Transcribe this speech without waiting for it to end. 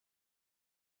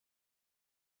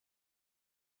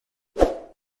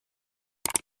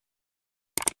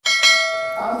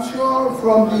sure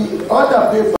from the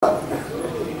other paper,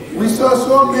 we saw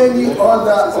so many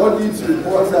other audit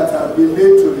reports that have been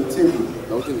laid to the table.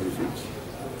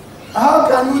 How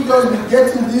can we just be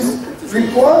getting these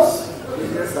reports?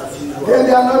 Then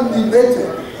they are not debated.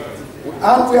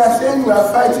 And we are saying we are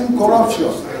fighting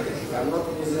corruption.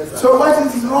 So what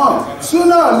is wrong?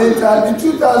 Sooner or later, the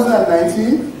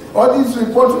 2019 audit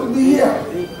report will be here.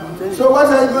 So what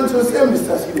are you going to say,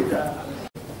 Mr. Speaker?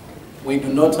 We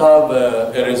do not have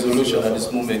a resolution at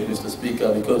this moment, Mr.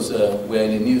 Speaker, because we are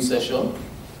in a new session.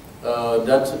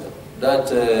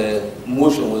 That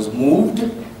motion was moved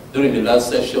during the last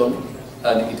session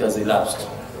and it has elapsed.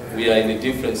 We are in a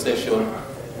different session.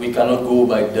 We cannot go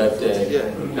by that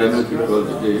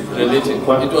related.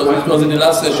 It was in the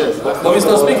last session. But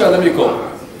Mr. Speaker, let me come.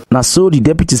 Now, so the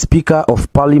Deputy Speaker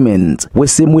of Parliament, we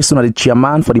same way the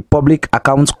Chairman for the Public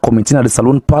Accounts Committee at the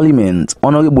Salon Parliament,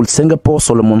 Honorable Singapore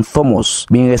Solomon Thomas,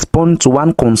 being respond to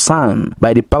one concern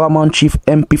by the Paramount Chief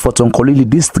MP for Tonkolili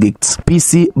District,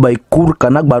 PC by Kur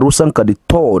Kanagbarusanka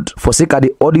III, for sake of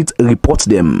the audit report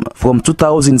them from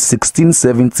 2016,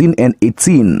 17 and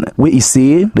 18, where he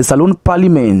say the Salon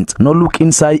Parliament not look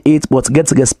inside it but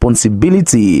get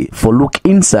responsibility for look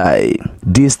inside.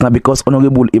 This now because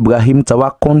Honorable Ibrahim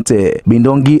Tawakon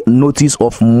Bindongi notice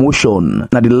of motion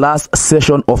na the last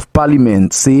session of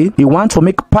Parliament say he want to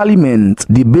make Parliament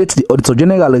debate the Auditor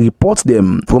General report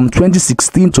them from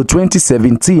 2016 to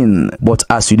 2017. But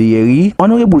as you hear,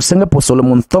 Honorable Singapore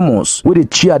Solomon Thomas, with the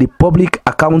chair the Public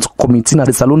Accounts Committee at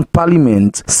the Salon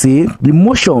Parliament, say the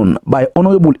motion by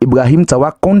Honorable Ibrahim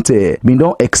Tawakonte been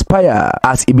don't expire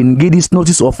as he been give this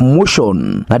notice of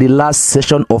motion at the last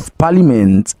session of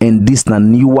Parliament and this na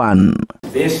new one.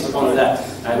 Based on that,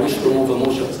 I wish to move a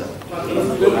motion, sir.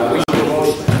 I wish to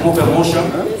move a motion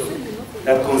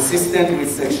that consistent with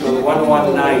section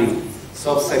 119,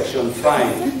 subsection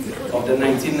 5 of the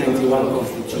 1991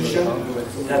 Constitution,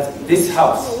 that this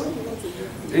House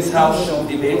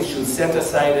should set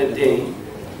aside a day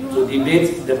to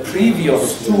debate the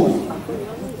previous two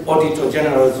Auditor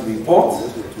General's report,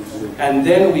 and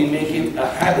then we make it a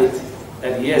habit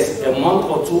that yes, a month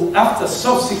or two after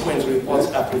subsequent reports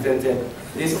are presented,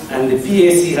 this and the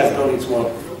PAC has done its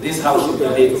work, this House should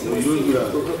debate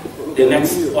the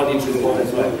next audit report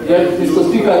as well. Yes, Mr.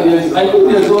 Speaker, I think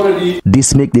there's already.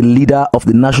 This make the leader of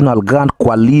the National Grand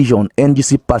Coalition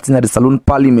NGC party at the Salon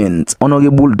Parliament,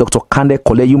 Honorable Dr. Kande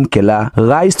Kole Yumkella,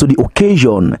 rise to the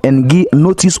occasion and give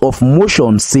notice of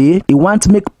motion, say he want to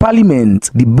make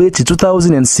Parliament debate the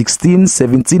 2016,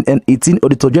 17 and 18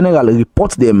 Auditor General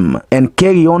report them and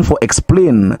carry on for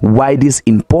explain why this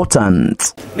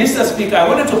important. Mr. Speaker, I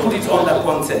wanted to put it on the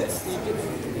context.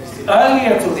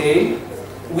 Earlier today,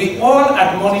 we all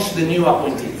admonished the new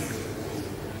appointees.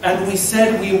 And we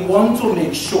said we want to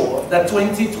make sure that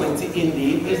 2020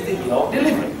 indeed is the year of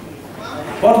delivery.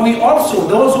 But we also,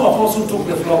 those who also took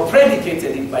the floor,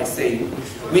 predicated it by saying,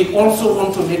 we also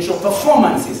want to make sure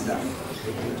performance is done.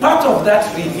 Part of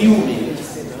that review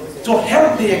means to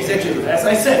help the executive, as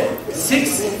I said,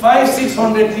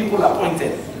 600 people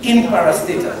appointed in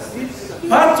parastatals.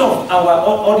 Part of our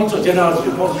Auditor General's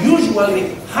report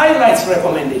usually highlights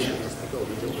recommendations.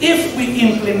 If we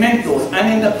implement those,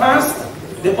 and in the past,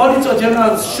 the Auditor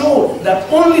General showed that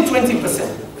only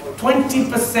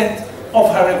 20%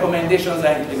 of her recommendations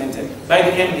are implemented by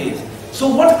the MDs. So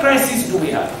what crisis do we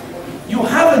have? You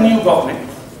have a new government.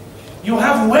 You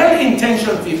have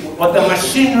well-intentioned people, but the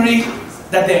machinery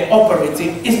that they're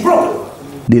operating is broken.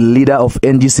 The leader of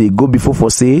NGC go before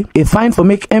for say a fine for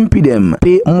make MP them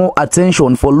pay more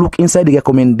attention for look inside the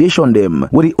recommendation them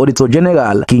where the Auditor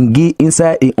General can give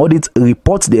inside an audit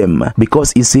report them,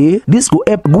 because he say this go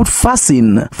help good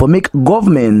fasting for make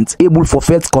government able for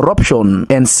fight corruption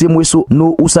and same way so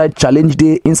no outside challenge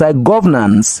the inside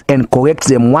governance and correct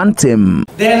them one time.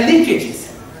 There are leakages.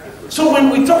 So when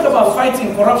we talk about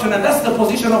fighting corruption, and that's the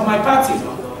position of my party,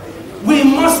 we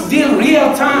must deal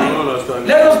real time.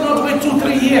 Let us not wait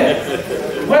 2-3 years.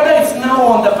 Whether it's now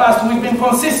or in the past, we've been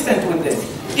consistent with this.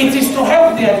 It is to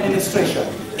help the administration.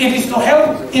 It is to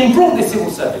help improve the civil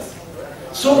service.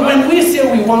 So when we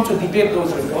say we want to debate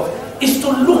those reports, it's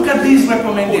to look at these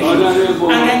recommendations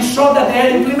and ensure that they are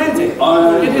implemented.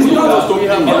 It is not.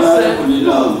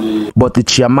 But the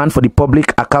chairman for the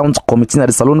Public Accounts Committee at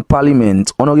the Salon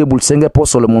Parliament, Honorable Singapore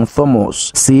Solomon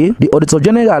Thomas, say the Auditor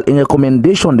General in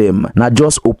recommendation them, not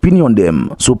just opinion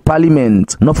them. So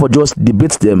Parliament not for just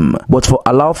debate them, but for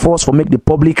allow force for make the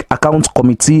Public Accounts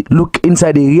Committee look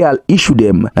inside the real issue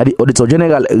them. That the Auditor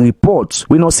General report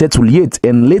we not settle yet,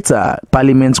 and later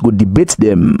Parliament could debate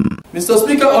them. Mr.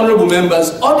 Speaker, honorable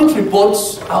members, audit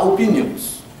reports are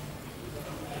opinions.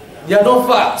 They are not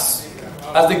facts.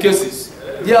 as the cases.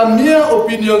 They are mere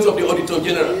opinions of the Auditor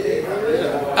General.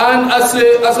 And as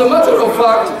a matter of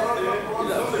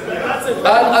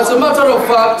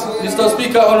fact, Mr.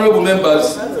 Speaker, honorable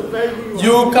members,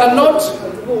 you cannot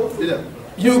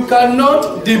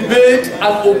debate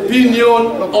an opinion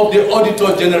of the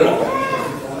Auditor General.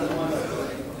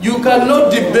 You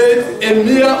cannot debate a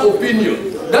mere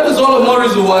opinion. That is all the more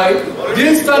reason why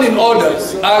these standing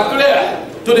orders are clear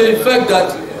to the effect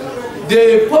that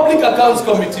the Public Accounts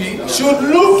Committee should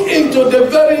look into the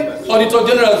very Auditor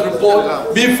General's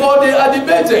report before they are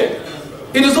debated.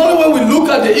 It is only when we look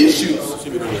at the issues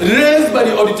raised by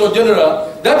the Auditor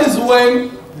General that is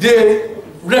when the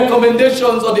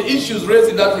recommendations or the issues raised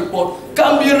in that report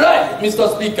can be right,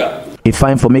 Mr. Speaker. A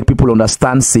fine for make people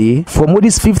understand, say, from when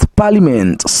this 5th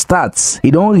Parliament starts,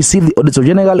 it don't receive the Auditor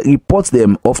General reports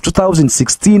them of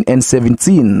 2016 and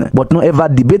 17, but not ever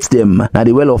debate them. Now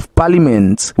the well of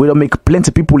Parliament, we don't make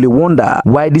plenty people they wonder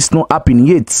why this not happen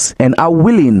yet, and how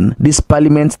willing this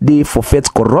Parliament they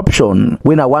forfeit corruption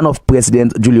when one of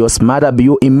President Julius Maada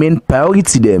Bio a main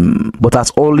priority them. But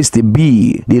as all this to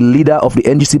be, the leader of the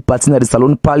NGC party at the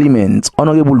Salon Parliament,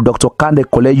 Honorable Dr. Kande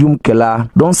Kole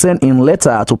Yumkella, don't send in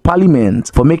letter to Parliament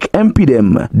for make MP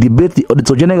them debate the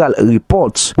Auditor General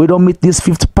report. We don't meet this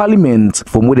 5th Parliament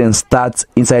from where they start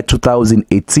inside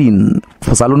 2018.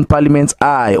 For Salon Parliament,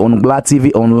 I on Gbla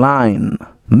TV Online,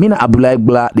 Mina Abdullah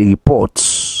Gbla the report.